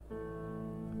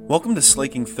Welcome to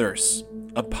Slaking Thirsts,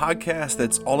 a podcast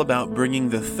that's all about bringing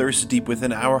the thirst deep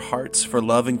within our hearts for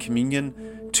love and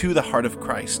communion to the heart of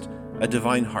Christ, a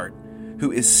divine heart,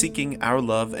 who is seeking our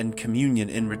love and communion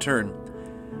in return.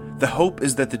 The hope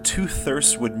is that the two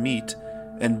thirsts would meet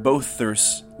and both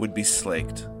thirsts would be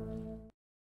slaked.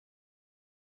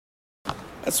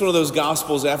 That's one of those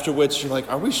gospels after which you're like,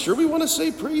 are we sure we want to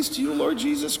say praise to you, Lord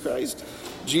Jesus Christ?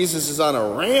 Jesus is on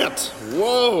a rant.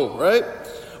 Whoa, right?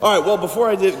 All right, well, before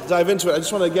I dive into it, I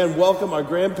just want to again welcome our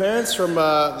grandparents from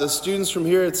the students from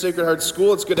here at Sacred Heart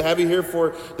School. It's good to have you here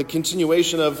for the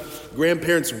continuation of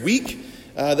Grandparents Week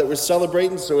that we're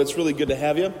celebrating, so it's really good to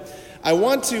have you. I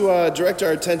want to direct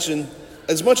our attention,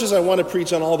 as much as I want to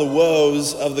preach on all the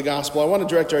woes of the gospel, I want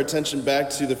to direct our attention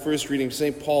back to the first reading of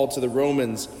St. Paul to the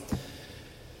Romans.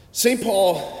 St.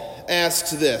 Paul asks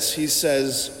this, he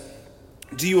says,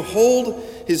 "Do you hold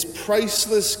his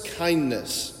priceless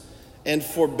kindness and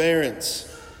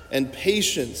forbearance and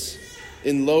patience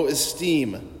in low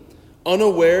esteem,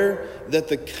 unaware that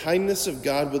the kindness of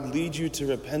God would lead you to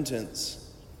repentance?"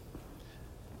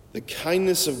 The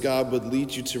kindness of God would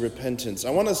lead you to repentance. I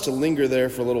want us to linger there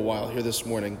for a little while here this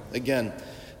morning. Again,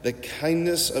 the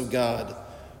kindness of God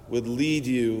would lead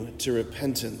you to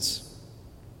repentance.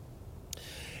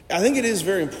 I think it is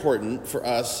very important for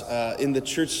us in the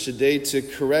church today to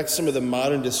correct some of the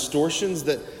modern distortions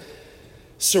that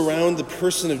surround the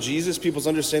person of Jesus, people's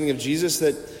understanding of Jesus,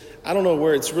 that I don't know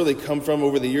where it's really come from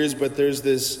over the years, but there's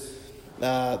this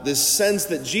sense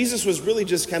that Jesus was really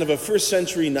just kind of a first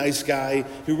century nice guy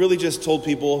who really just told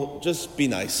people, just be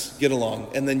nice, get along,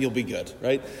 and then you'll be good,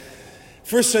 right?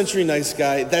 First century nice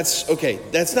guy,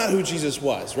 that's not who Jesus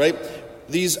was, right?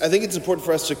 I think it's important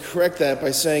for us to correct that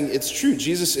by saying it's true.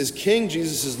 Jesus is King,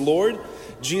 Jesus is Lord,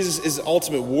 Jesus is the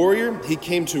ultimate warrior. He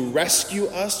came to rescue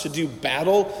us, to do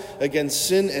battle against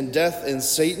sin and death and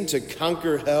Satan, to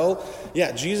conquer hell.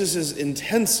 Yeah, Jesus is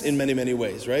intense in many, many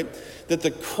ways, right? That the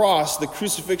cross, the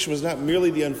crucifixion, was not merely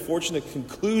the unfortunate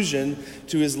conclusion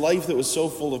to his life that was so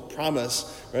full of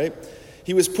promise, right?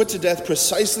 He was put to death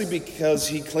precisely because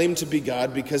he claimed to be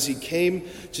God, because he came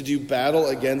to do battle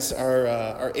against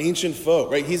our ancient foe,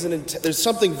 right? There's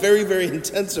something very, very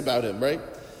intense about him, right?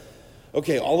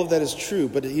 Okay, all of that is true,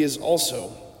 but he is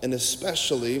also, and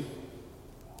especially,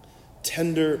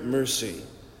 tender mercy.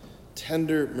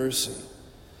 Tender mercy.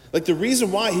 Like the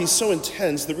reason why he's so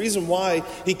intense, the reason why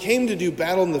he came to do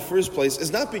battle in the first place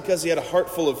is not because he had a heart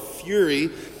full of fury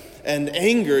and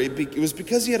anger. It was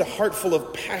because he had a heart full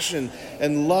of passion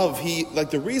and love.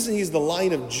 The reason he's the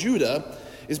Lion of Judah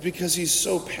is because he's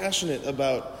so passionate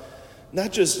about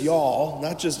not just y'all,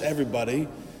 not just everybody,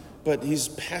 but he's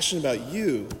passionate about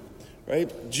you,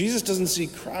 right? Jesus doesn't see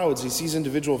crowds, he sees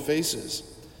individual faces.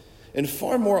 And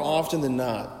far more often than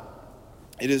not,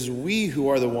 it is we who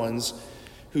are the ones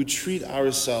who treat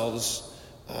ourselves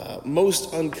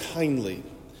most unkindly,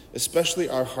 especially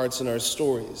our hearts and our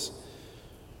stories.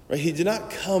 Right? He did not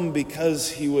come because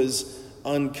he was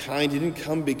unkind. He didn't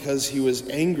come because he was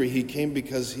angry. He came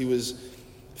because he was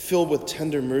filled with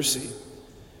tender mercy.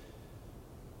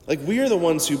 Like we are the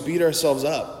ones who beat ourselves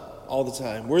up all the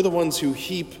time. We're the ones who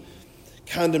heap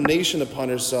condemnation upon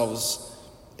ourselves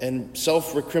and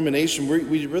self-recrimination.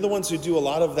 We're the ones who do a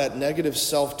lot of that negative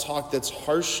self-talk that's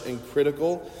harsh and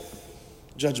critical,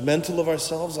 judgmental of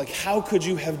ourselves. Like, how could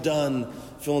you have done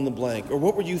fill in the blank? Or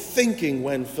what were you thinking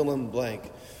when fill in the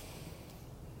blank?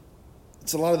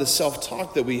 It's a lot of the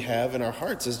self-talk that we have in our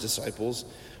hearts as disciples.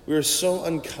 We are so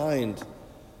unkind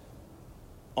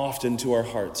often to our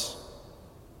hearts.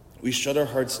 We shut our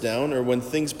hearts down, or when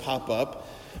things pop up,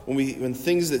 when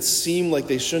things that seem like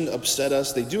they shouldn't upset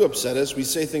us, they do upset us, we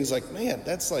say things like, man,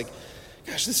 that's like,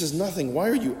 gosh, this is nothing. Why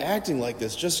are you acting like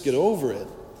this? Just get over it.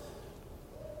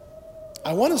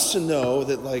 I want us to know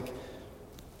that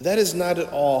that is not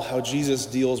at all how Jesus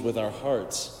deals with our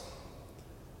hearts.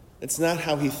 It's not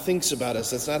how he thinks about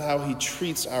us. That's not how he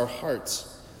treats our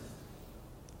hearts.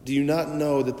 Do you not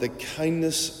know that the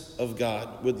kindness of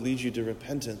God would lead you to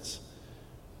repentance?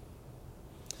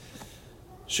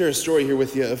 Share a story here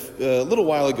with you. A little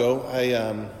while ago,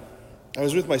 I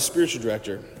was with my spiritual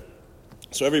director.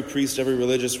 So every priest, every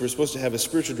religious, we're supposed to have a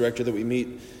spiritual director that we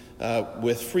meet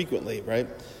with frequently, right?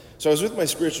 So I was with my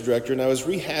spiritual director, and I was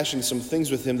rehashing some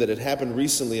things with him that had happened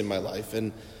recently in my life.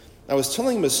 And I was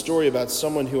telling him a story about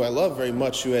someone who I love very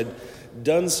much, who had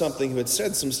done something, who had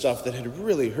said some stuff that had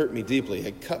really hurt me deeply,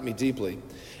 had cut me deeply.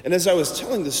 And as I was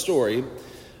telling the story,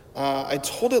 I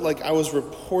told it like I was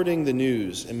reporting the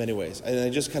news in many ways. And I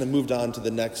just kind of moved on to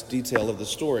the next detail of the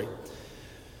story.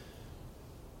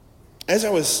 As I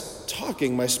was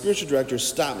talking, my spiritual director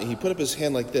stopped me. He put up his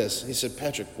hand like this. He said,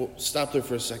 "Patrick, well, stop there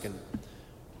for a second.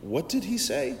 What did he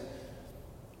say?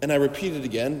 And I repeated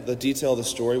again the detail of the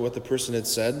story, what the person had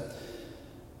said,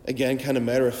 again, kind of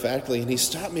matter-of-factly, and he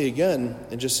stopped me again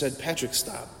and just said, Patrick,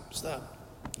 stop,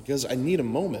 because I need a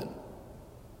moment.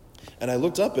 And I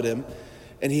looked up at him,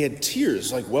 and he had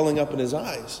tears like welling up in his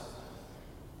eyes.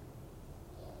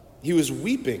 He was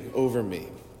weeping over me.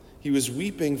 He was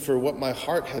weeping for what my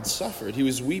heart had suffered. He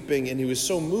was weeping, and he was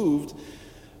so moved,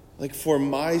 like for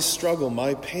my struggle,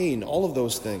 my pain, all of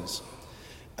those things.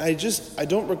 I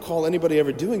don't recall anybody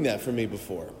ever doing that for me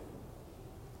before.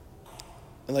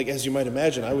 And as you might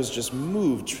imagine, I was just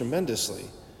moved tremendously.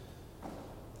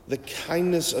 The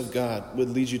kindness of God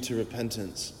would lead you to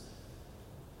repentance.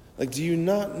 Do you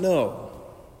not know?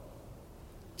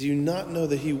 Do you not know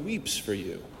that he weeps for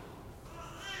you?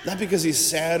 Not because he's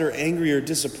sad or angry or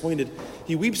disappointed.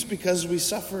 He weeps because we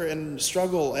suffer and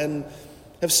struggle and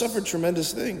have suffered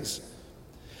tremendous things.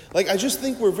 I just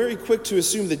think we're very quick to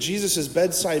assume that Jesus'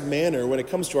 bedside manner when it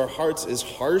comes to our hearts is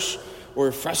harsh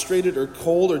or frustrated or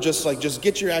cold or just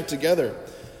get your act together.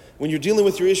 When you're dealing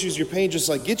with your issues, your pain, just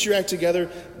get your act together,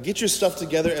 get your stuff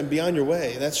together, and be on your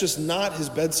way. That's just not his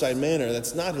bedside manner.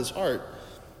 That's not his heart.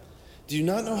 Do you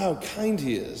not know how kind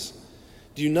he is?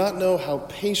 Do you not know how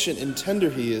patient and tender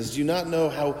he is? Do you not know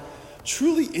how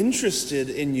truly interested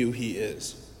in you he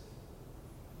is?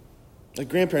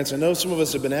 Grandparents, I know some of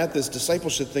us have been at this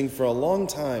discipleship thing for a long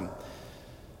time.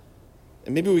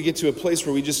 And maybe we get to a place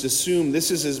where we just assume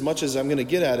this is as much as I'm going to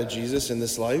get out of Jesus in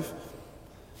this life.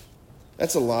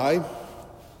 That's a lie.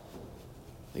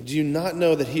 Do you not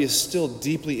know that he is still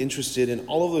deeply interested in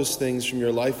all of those things from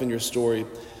your life and your story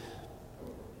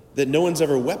that no one's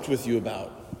ever wept with you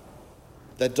about?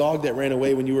 That dog that ran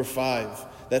away when you were 5,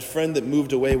 that friend that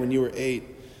moved away when you were 8,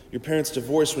 your parents'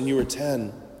 divorce when you were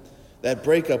 10, that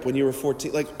breakup when you were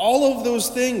 14, all of those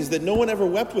things that no one ever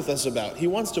wept with us about, he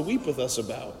wants to weep with us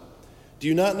about. Do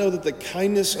you not know that the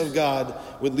kindness of God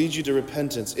would lead you to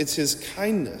repentance? It's his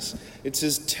kindness, it's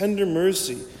his tender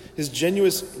mercy, his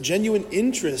genuine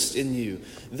interest in you.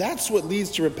 That's what leads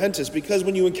to repentance, because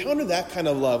when you encounter that kind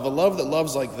of love, a love that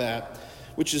loves like that,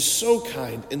 which is so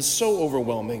kind and so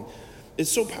overwhelming,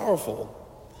 it's so powerful.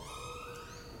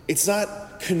 It's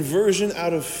not conversion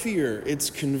out of fear. It's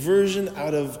conversion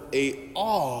out of an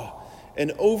awe,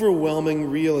 an overwhelming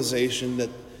realization that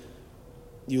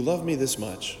you love me this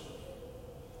much.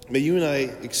 May you and I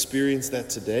experience that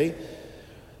today.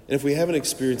 And if we haven't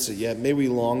experienced it yet, may we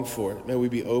long for it. May we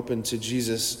be open to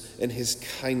Jesus and his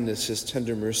kindness, his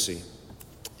tender mercy.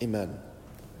 Amen.